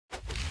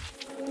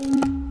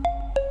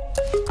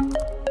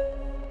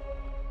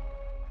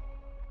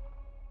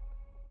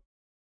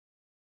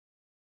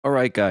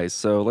Alright guys,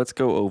 so let's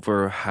go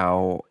over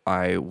how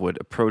I would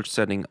approach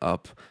setting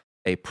up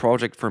a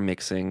project for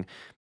mixing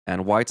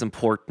and why it's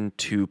important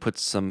to put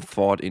some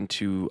thought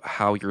into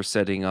how you're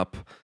setting up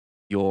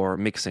your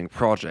mixing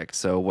project.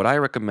 So what I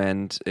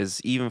recommend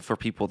is, even for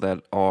people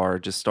that are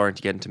just starting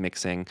to get into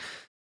mixing,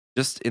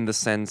 just in the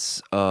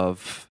sense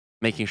of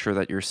making sure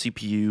that your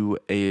CPU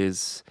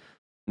is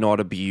not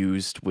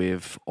abused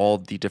with all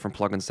the different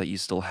plugins that you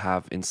still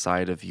have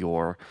inside of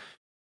your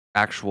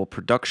actual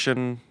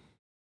production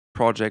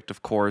project,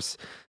 of course,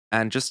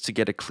 and just to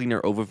get a cleaner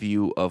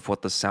overview of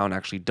what the sound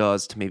actually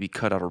does, to maybe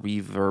cut out a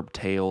reverb,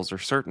 tails, or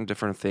certain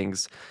different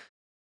things,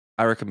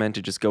 I recommend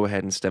to just go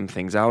ahead and stem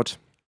things out.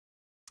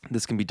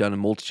 This can be done in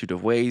a multitude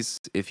of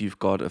ways. If you've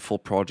got a full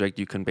project,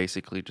 you can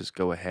basically just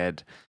go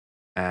ahead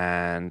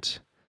and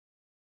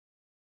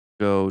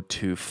go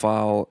to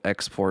File,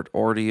 Export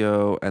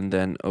Audio, and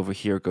then over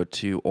here go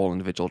to all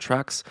individual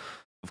tracks.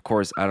 Of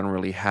course, I don't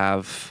really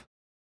have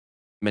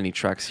many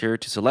tracks here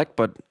to select,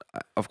 but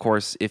of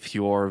course, if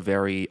you're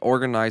very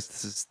organized,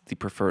 this is the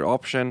preferred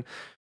option,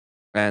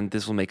 and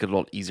this will make it a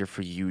lot easier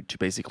for you to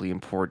basically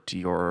import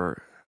your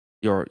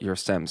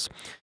stems.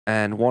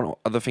 And one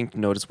other thing to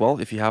note as well,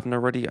 if you haven't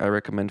already, I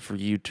recommend for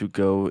you to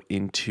go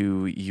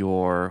into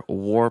your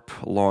warp,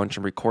 launch,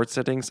 and record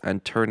settings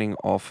and turning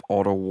off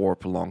auto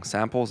warp long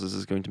samples. This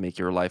is going to make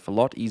your life a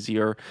lot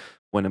easier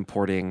when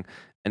importing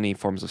any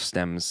forms of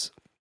stems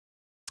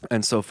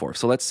and so forth.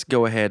 So let's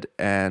go ahead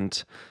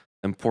and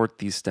import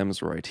these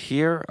stems right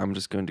here. I'm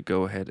just going to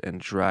go ahead and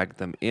drag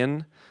them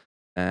in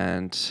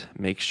and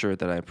make sure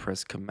that I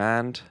press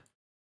Command.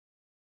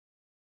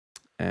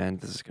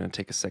 And this is going to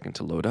take a second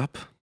to load up.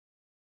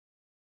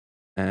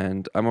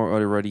 And I'm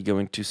already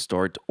going to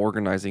start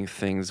organizing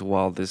things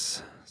while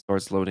this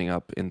starts loading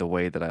up in the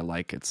way that I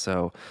like it.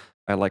 So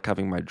I like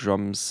having my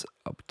drums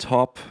up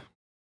top,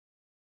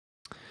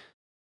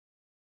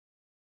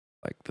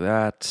 like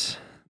that.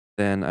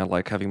 Then I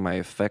like having my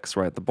effects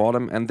right at the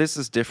bottom. And this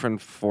is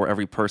different for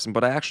every person,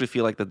 but I actually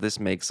feel like that this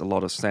makes a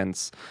lot of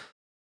sense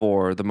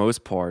for the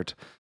most part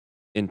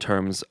in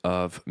terms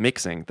of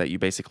mixing, that you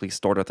basically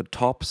start at the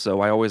top.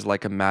 So I always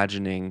like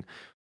imagining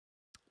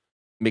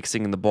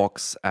mixing in the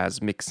box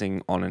as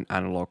mixing on an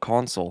analog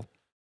console.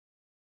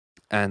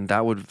 And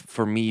that would,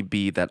 for me,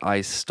 be that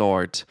I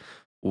start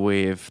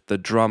with the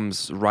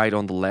drums right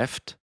on the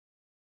left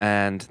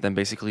and then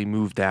basically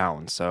move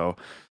down. So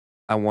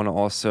I want to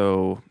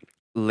also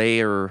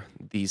layer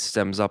these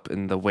stems up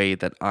in the way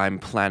that I'm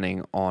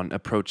planning on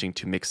approaching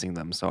to mixing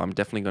them. So I'm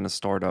definitely going to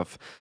start off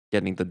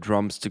getting the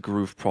drums to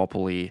groove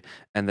properly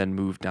and then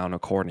move down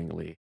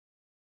accordingly.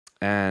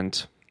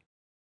 And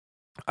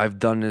I've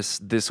done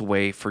this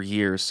way for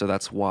years, so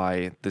that's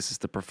why this is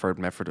the preferred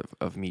method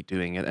of me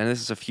doing it. And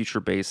this is a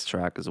future-based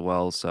track as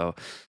well, so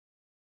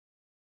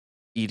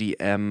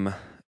EDM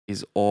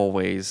is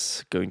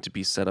always going to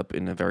be set up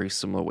in a very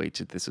similar way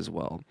to this as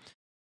well.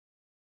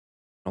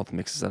 All the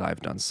mixes that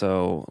I've done.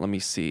 So let me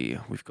see.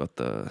 We've got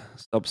the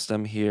stub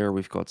stem here.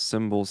 We've got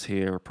cymbals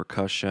here,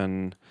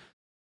 percussion,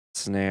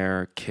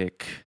 snare,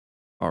 kick.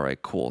 All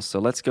right, cool. So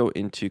let's go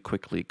into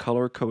quickly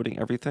color coding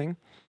everything.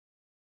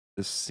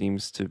 This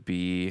seems to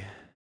be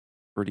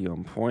pretty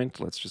on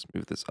point. Let's just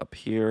move this up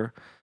here.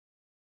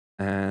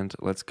 And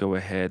let's go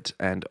ahead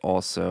and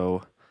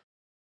also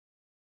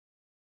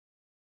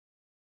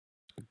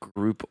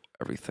group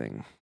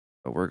everything.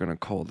 So we're going to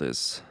call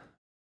this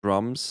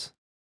drums.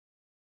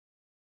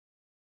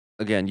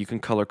 Again, you can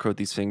color code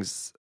these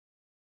things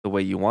the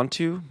way you want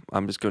to.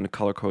 I'm just going to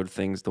color code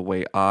things the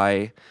way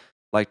I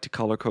like to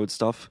color code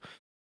stuff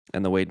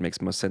and the way it makes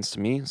most sense to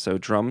me. So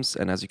drums,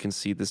 and as you can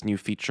see, this new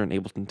feature in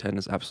Ableton 10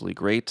 is absolutely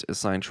great.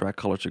 Assign track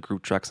color to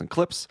group tracks and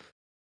clips.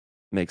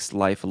 Makes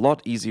life a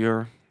lot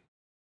easier.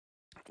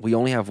 We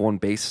only have one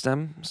bass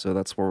stem, so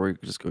that's where we're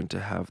just going to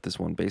have this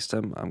one bass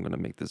stem. I'm going to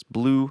make this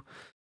blue.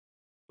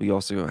 We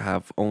also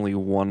have only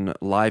one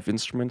live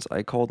instrument,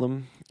 I call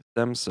them,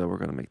 so we're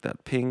going to make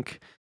that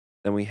pink.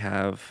 Then we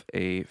have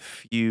a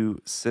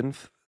few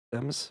synth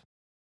stems.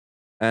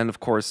 And of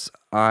course,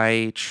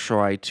 I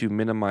try to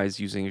minimize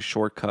using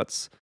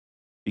shortcuts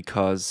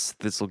because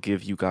this will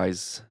give you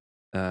guys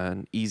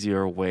an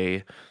easier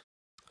way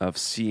of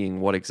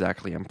seeing what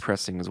exactly I'm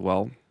pressing as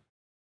well.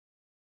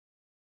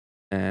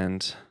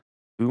 And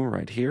boom,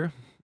 right here.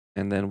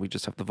 And then we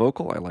just have the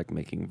vocal. I like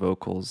making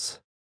vocals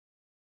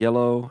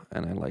yellow,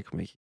 and I like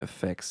making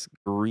effects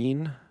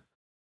green.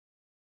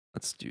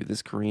 Let's do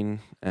this green.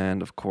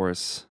 And of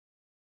course,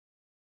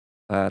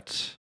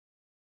 that,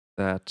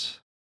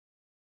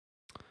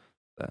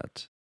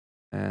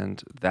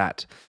 and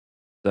that.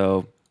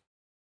 So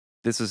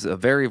this is a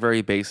very,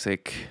 very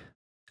basic,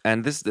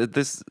 and this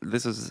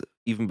is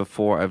even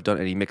before I've done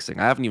any mixing.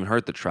 I haven't even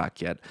heard the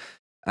track yet,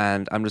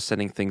 and I'm just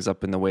setting things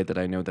up in the way that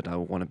I know that I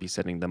want to be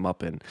setting them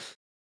up in.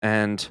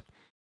 And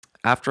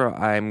after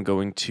I'm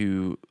going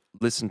to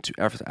listen to,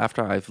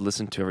 after I've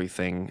listened to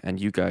everything, and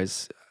you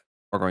guys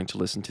are going to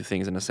listen to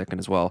things in a second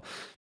as well,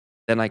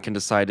 then I can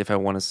decide if I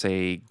want to,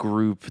 say,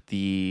 group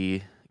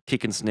the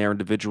kick and snare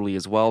individually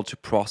as well to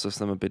process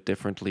them a bit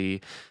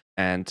differently.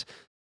 And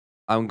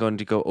I'm going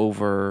to go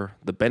over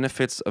the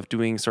benefits of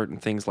doing certain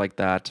things like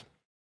that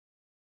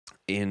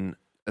in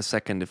a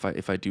second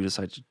if I do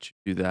decide to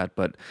do that.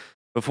 But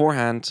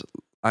beforehand,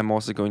 I'm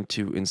also going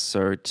to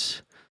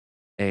insert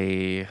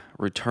a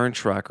return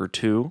track or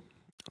two.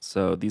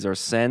 So these are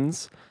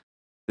sends.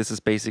 This is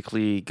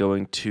basically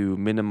going to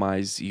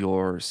minimize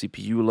your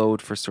CPU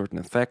load for certain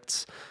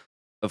effects.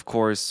 Of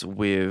course,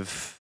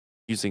 with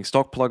using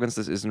stock plugins,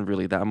 this isn't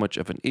really that much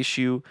of an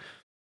issue,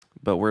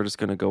 but we're just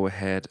going to go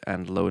ahead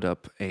and load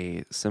up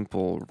a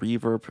simple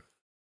reverb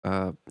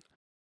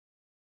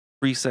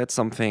preset,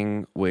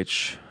 something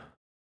which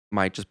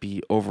might just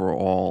be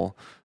overall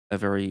a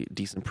very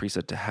decent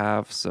preset to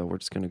have. So we're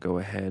just going to go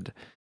ahead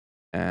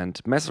and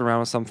mess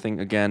around with something.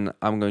 Again,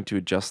 I'm going to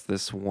adjust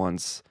this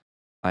once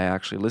I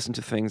actually listen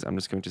to things. I'm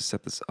just going to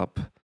set this up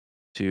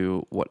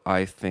to what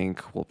I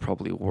think will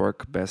probably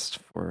work best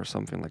for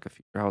something like a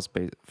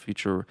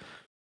future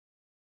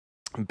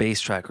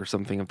bass track or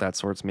something of that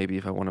sorts. Maybe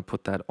if I want to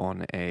put that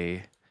on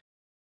a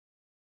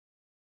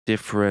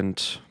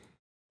different,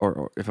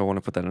 or if I want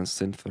to put that on a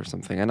synth or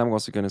something. And I'm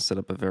also going to set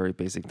up a very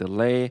basic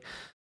delay.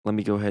 Let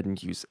me go ahead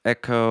and use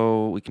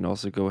echo. We can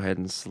also go ahead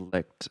and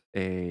select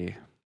a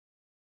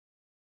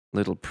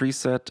little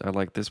preset. I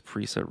like this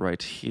preset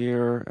right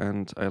here,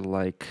 and I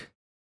like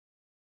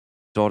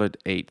dotted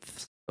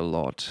eighths a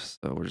lot.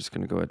 So we're just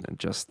going to go ahead and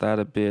adjust that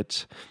a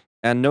bit.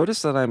 And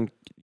notice that I'm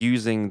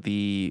using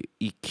the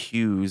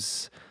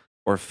EQs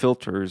or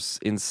filters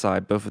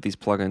inside both of these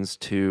plugins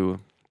to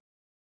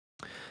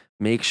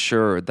make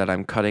sure that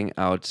I'm cutting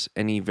out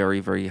any very,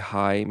 very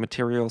high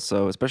material.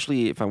 So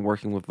especially if I'm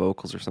working with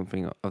vocals or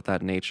something of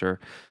that nature,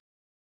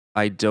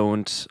 I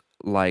don't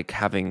like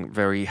having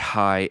very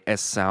high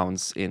S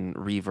sounds in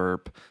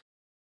reverb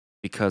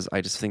because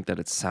I just think that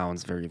it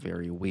sounds very,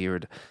 very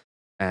weird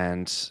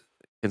and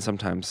can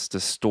sometimes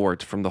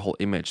distort from the whole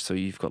image. So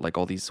you've got like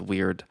all these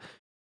weird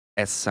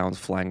S sounds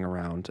flying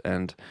around,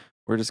 and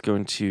we're just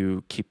going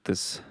to keep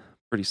this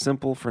pretty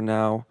simple for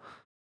now.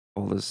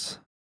 All this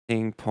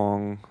ping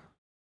pong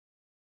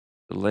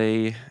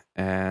delay,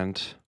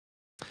 and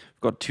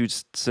we've got two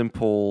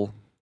simple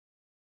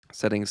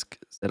settings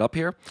set up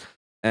here.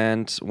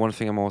 And one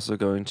thing I'm also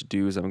going to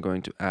do is I'm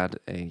going to add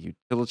a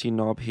utility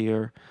knob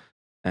here,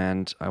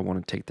 and I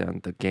want to take down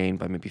the gain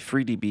by maybe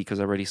 3 dB because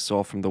I already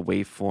saw from the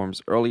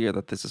waveforms earlier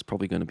that this is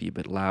probably going to be a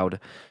bit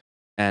loud.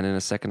 And in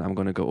a second, I'm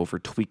going to go over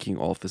tweaking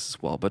all of this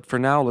as well. But for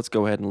now, let's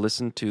go ahead and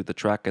listen to the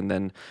track and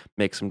then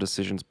make some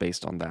decisions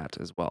based on that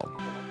as well.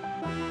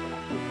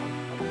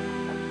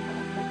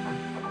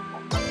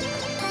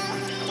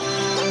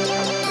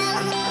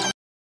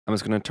 I'm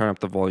just going to turn up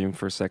the volume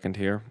for a second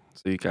here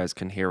so you guys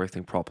can hear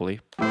everything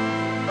properly.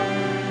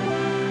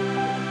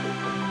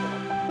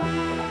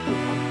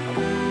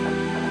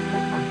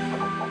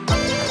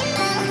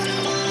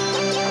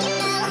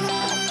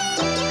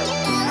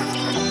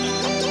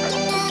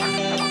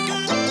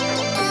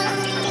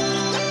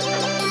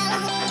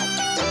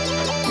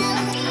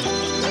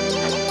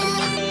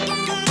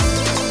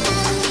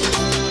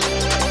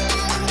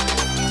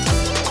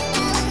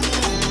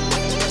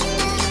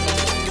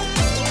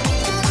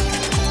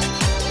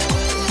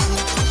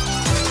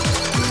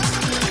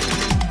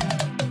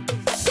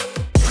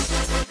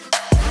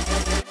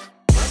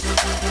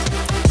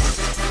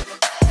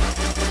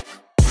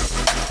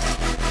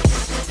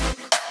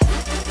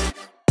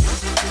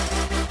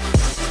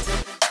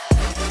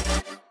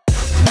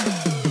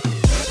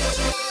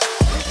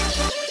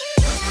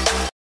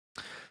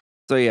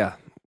 So yeah,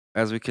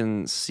 as we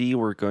can see,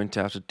 we're going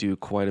to have to do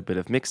quite a bit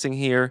of mixing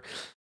here,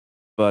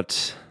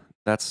 but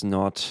that's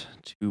not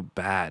too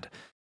bad.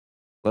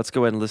 Let's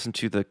go ahead and listen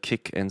to the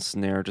kick and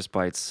snare just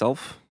by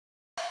itself.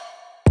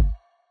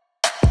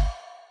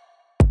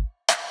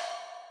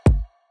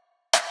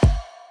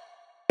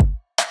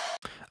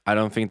 I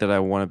don't think that I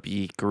want to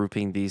be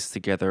grouping these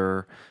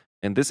together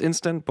in this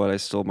instant, but I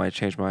still might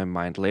change my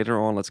mind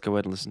later on. Let's go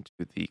ahead and listen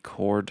to the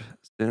chord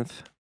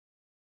synth.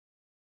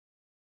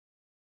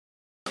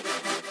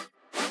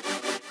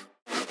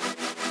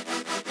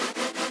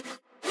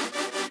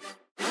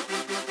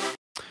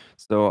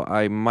 So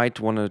I might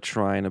want to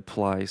try and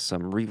apply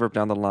some reverb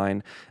down the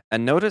line.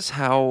 And notice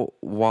how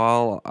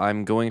while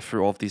I'm going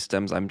through all of these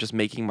stems, I'm just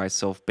making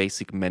myself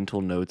basic mental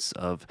notes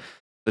of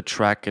the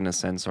track in a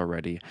sense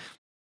already.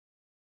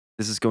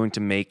 This is going to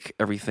make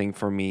everything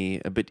for me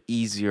a bit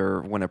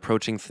easier when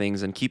approaching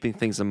things and keeping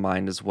things in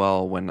mind as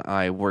well when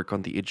I work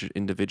on the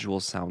individual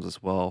sounds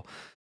as well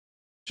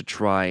to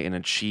try and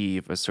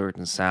achieve a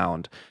certain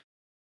sound.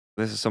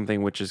 This is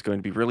something which is going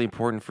to be really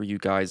important for you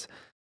guys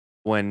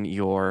when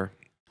you're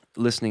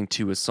listening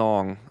to a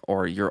song,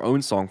 or your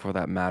own song for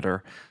that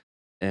matter,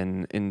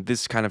 in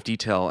this kind of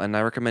detail. And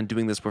I recommend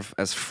doing this with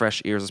as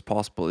fresh ears as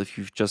possible. If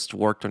you've just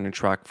worked on your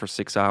track for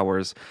 6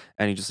 hours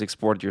and you just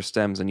exported your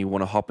stems and you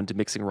want to hop into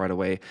mixing right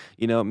away,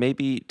 you know,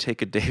 maybe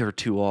take a day or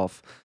two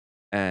off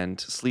and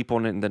sleep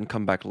on it and then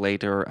come back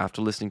later after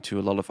listening to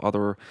a lot of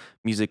other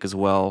music as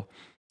well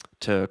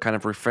to kind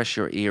of refresh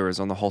your ears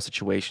on the whole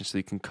situation so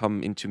you can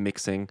come into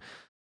mixing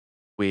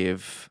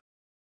with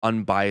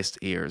unbiased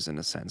ears in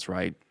a sense,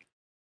 right?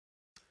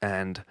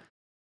 And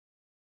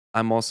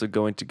I'm also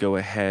going to go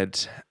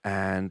ahead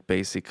and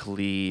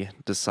basically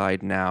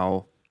decide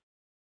now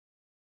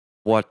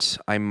what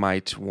I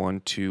might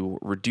want to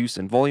reduce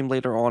in volume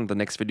later on. The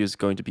next video is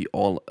going to be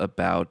all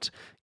about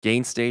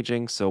gain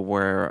staging, so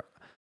where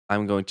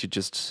I'm going to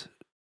just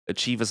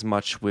achieve as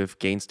much with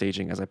gain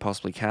staging as I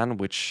possibly can,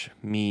 which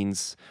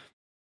means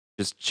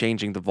just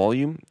changing the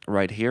volume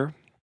right here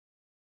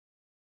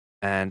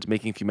and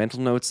making a few mental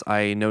notes.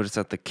 I noticed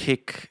that the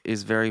kick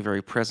is very,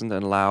 very present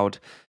and loud.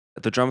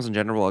 The drums in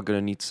general are going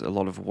to need a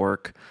lot of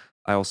work.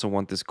 I also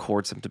want this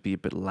chord stem to be a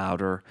bit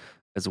louder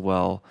as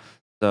well.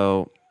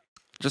 So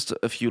just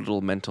a few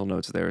little mental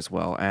notes there as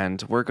well.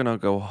 And we're going to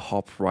go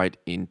hop right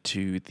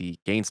into the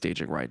gain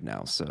staging right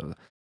now. So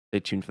stay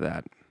tuned for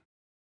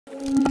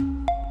that.